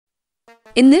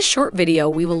In this short video,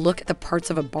 we will look at the parts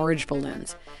of a barrage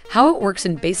balloons, how it works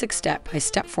in basic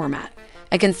step-by-step format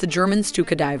against the German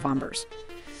Stuka Dive bombers.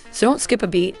 So don't skip a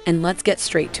beat and let's get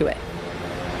straight to it.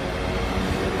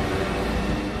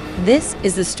 This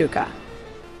is the Stuka,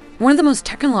 one of the most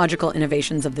technological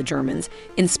innovations of the Germans,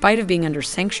 in spite of being under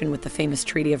sanction with the famous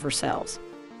Treaty of Versailles.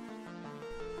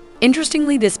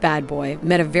 Interestingly, this bad boy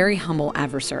met a very humble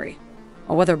adversary,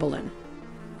 a weather balloon.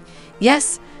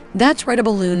 Yes, that's right, a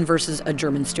balloon versus a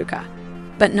German Stuka.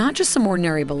 But not just some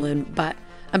ordinary balloon, but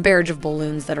a barrage of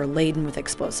balloons that are laden with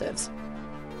explosives.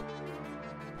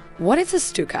 What is a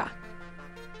Stuka?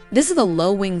 This is a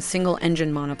low-wing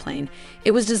single-engine monoplane.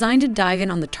 It was designed to dive in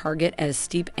on the target at a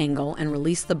steep angle and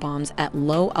release the bombs at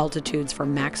low altitudes for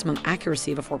maximum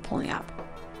accuracy before pulling up.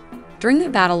 During the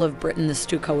Battle of Britain, the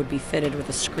Stuka would be fitted with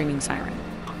a screaming siren.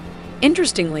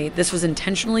 Interestingly, this was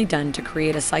intentionally done to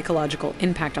create a psychological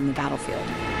impact on the battlefield.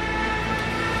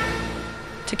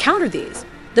 To counter these,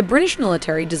 the British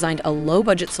military designed a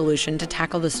low-budget solution to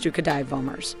tackle the Stuka Dive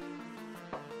bombers.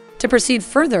 To proceed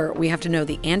further, we have to know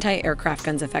the anti-aircraft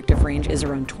gun's effective range is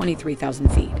around 23,000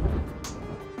 feet.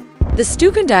 The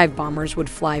Stuka Dive bombers would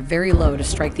fly very low to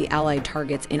strike the Allied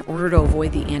targets in order to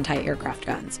avoid the anti-aircraft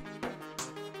guns.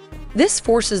 This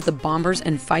forces the bombers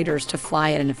and fighters to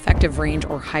fly at an effective range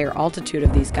or higher altitude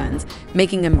of these guns,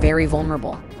 making them very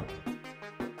vulnerable.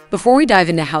 Before we dive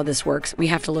into how this works, we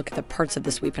have to look at the parts of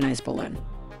this weaponized balloon.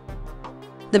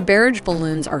 The barrage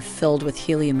balloons are filled with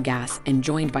helium gas and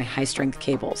joined by high-strength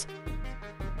cables.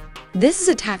 This is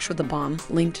attached with a bomb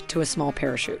linked to a small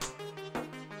parachute.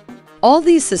 All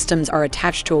these systems are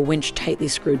attached to a winch tightly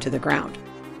screwed to the ground.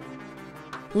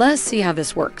 Let's see how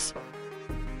this works.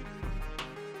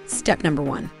 Step number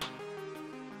 1.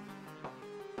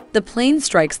 The plane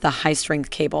strikes the high-strength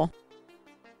cable.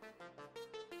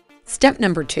 Step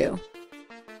number 2.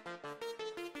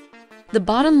 The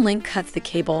bottom link cuts the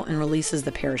cable and releases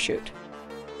the parachute.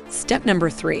 Step number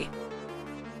 3.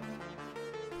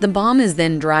 The bomb is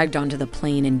then dragged onto the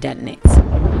plane and detonates.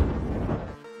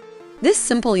 This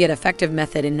simple yet effective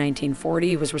method in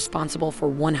 1940 was responsible for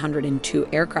 102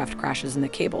 aircraft crashes in the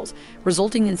cables,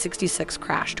 resulting in 66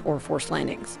 crashed or forced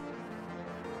landings.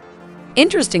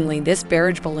 Interestingly, this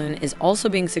barrage balloon is also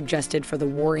being suggested for the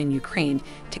war in Ukraine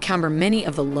to counter many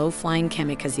of the low-flying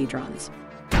kamikaze drones.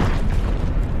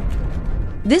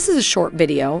 This is a short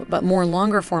video, but more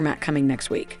longer format coming next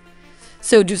week.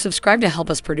 So do subscribe to help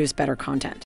us produce better content.